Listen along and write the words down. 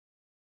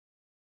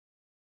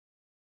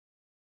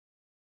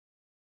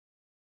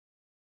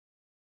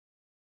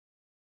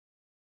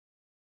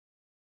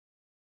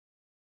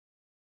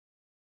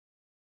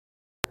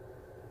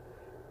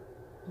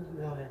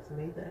You don't ask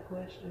me that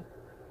question.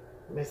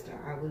 Mister,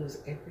 I lose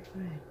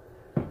everything.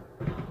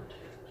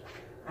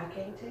 I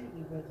can't tell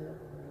you where the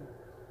other one is.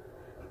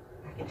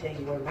 I can tell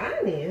you where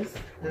mine is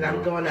that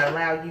I'm going to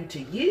allow you to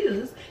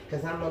use,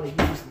 because I'm going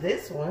to use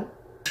this one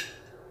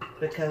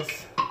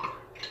because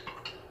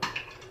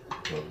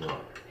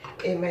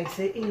it makes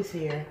it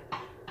easier.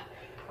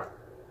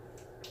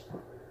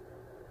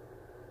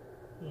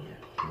 Yeah.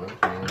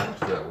 That's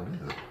that one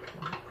either.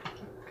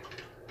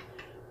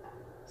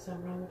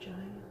 Something wrong with your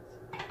hands?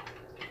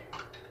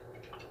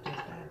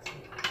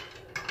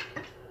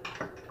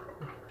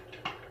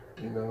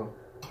 Just You know,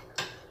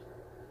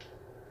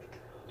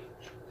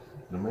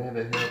 the man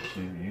that helps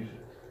you, you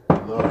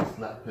love to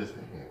slap his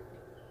hand.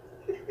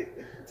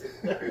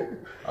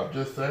 I'm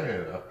just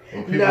saying.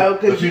 When people,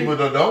 people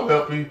that don't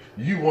help you,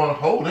 you want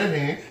to hold their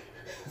hand.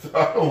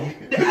 So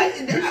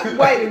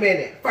wait a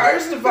minute.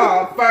 First of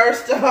all. So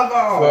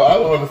I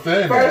don't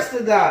understand First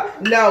of all,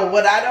 no,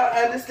 what I don't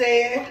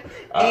understand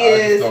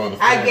is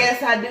I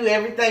guess I do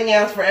everything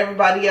else for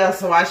everybody else,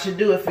 so I should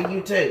do it for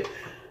you too.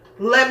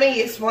 Let me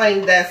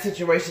explain that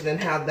situation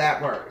and how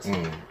that works.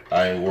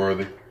 I ain't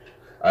worthy.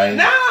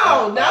 No.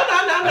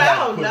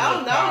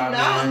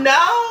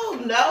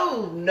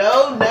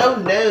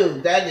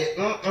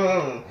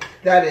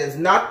 That is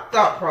not the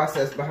thought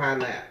process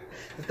behind that.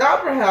 The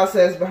thought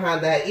process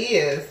behind that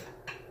is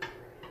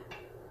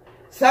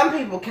some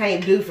people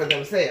can't do for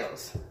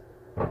themselves.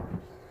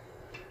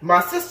 My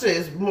sister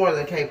is more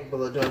than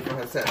capable of doing for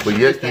herself. But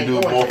yes, you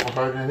do more for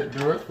her than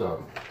the rest of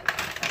them.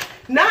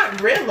 Not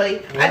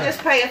really. Yeah. I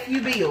just pay a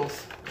few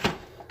bills.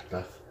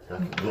 That's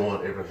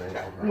doing everything for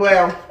her.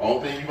 Well,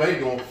 only thing you ain't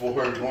doing for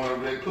her is going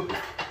over there cooking.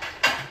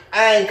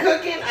 I ain't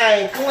cooking, I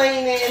ain't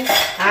cleaning,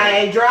 I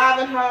ain't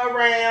driving her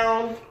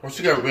around. Well,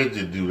 she got ready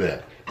to do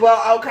that.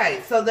 Well,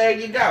 okay, so there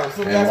you go.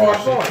 So and that's my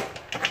point.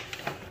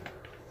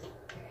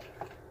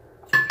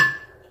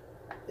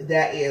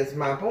 That is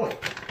my point.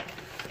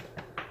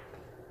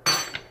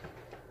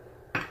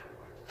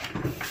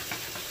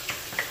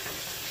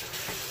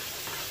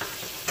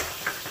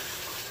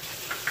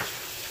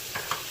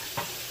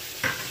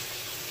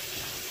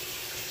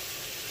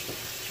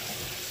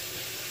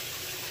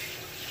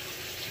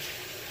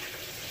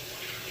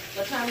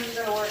 What time are you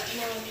going to work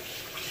tomorrow?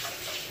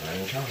 I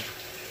ain't coming.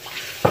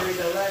 3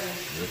 to 11?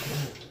 Yes,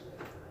 ma'am.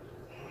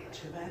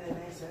 Too bad it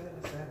ain't 7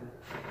 to 7.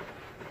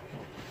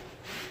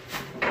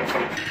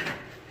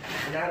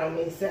 And I don't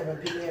mean 7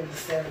 p.m. to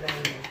 7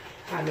 a.m.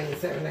 I mean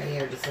 7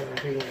 a.m. to 7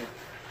 p.m.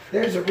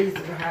 There's a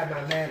reason behind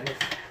my madness.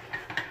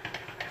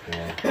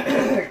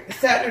 Yeah.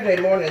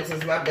 Saturday mornings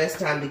is my best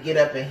time to get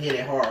up and hit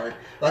it hard.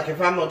 Like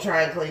if I'm going to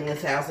try and clean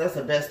this house, that's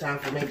the best time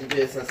for me to do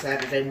it on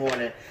Saturday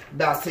morning,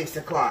 about 6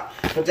 o'clock.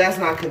 But that's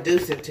not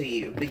conducive to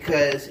you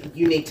because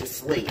you need to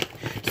sleep.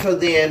 So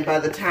then by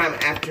the time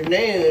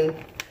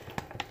afternoon,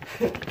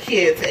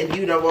 kids, and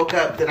you done woke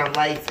up, then I'm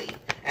lazy.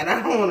 And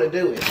I don't want to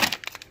do it.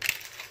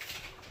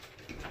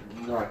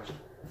 Gotcha.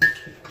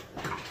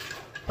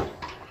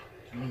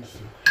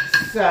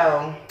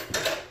 So.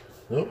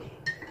 Yep.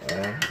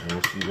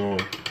 What's you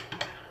doing?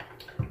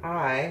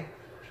 Alright.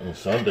 And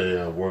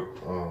Sunday I work,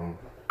 I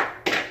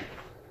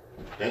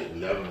think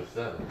 11 to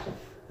 7.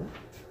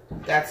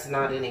 That's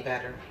not any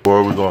better. Where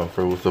are we going,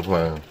 Fred? What's the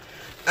plan?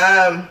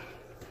 I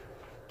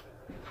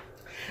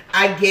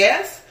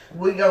guess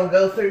we're going to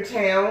go through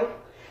town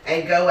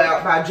and go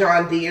out by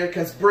John Deere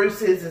because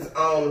Bruce's is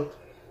on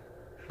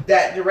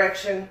that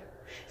direction.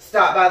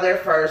 Stop by there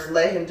first,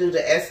 let him do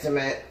the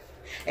estimate.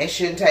 It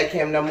shouldn't take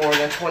him no more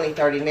than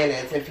 20-30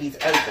 minutes if he's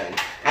open.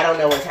 I don't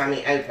know what time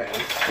he opens.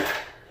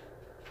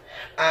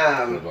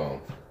 I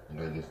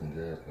gotta get some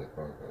gas in the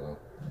car.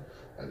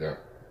 I got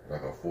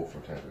like a 4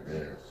 tank of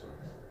gas.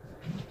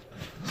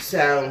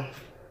 So,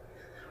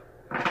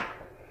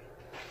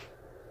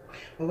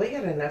 well, we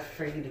got enough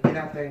for you to get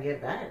out there and get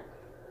back.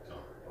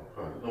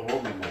 Okay. No, where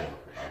we going?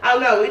 Oh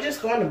no, we're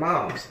just going to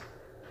Mom's.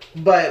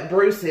 But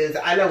Bruce's,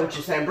 I know what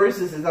you're saying.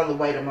 Bruce's is on the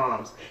way to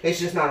Mom's. It's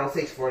just not on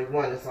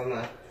 641. It's on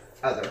the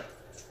other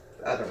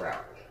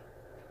route.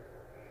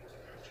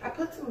 I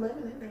put some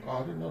lemon in there. Oh, I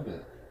didn't know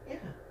that. Yeah.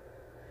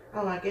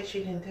 Oh, I guess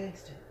you didn't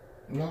taste it.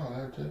 No, I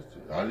didn't taste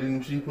it. I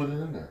didn't see you put it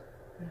in there.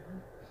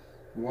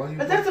 Why you?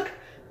 But that's okay.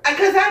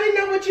 Because I didn't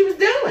know what you was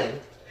doing.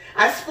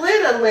 I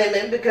split a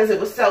lemon because it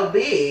was so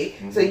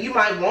big. So you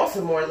might want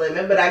some more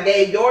lemon, but I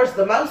gave yours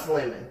the most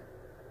lemon.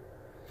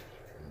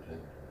 Okay.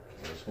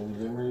 That's what we're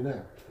doing right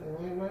now.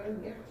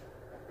 Yeah.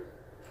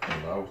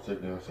 And I was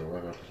taking out some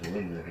right after some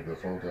lemon because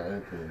that's the only thing I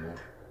ain't put in there.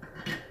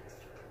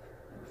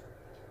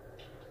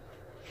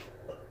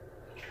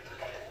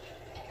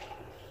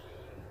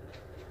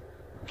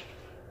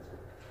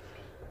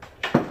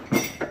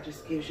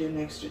 Just gives you an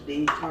extra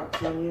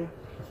detox on you.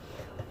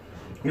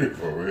 Yeah,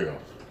 for real.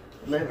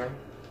 Liver.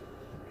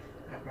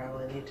 I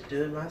probably need to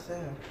do it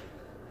myself.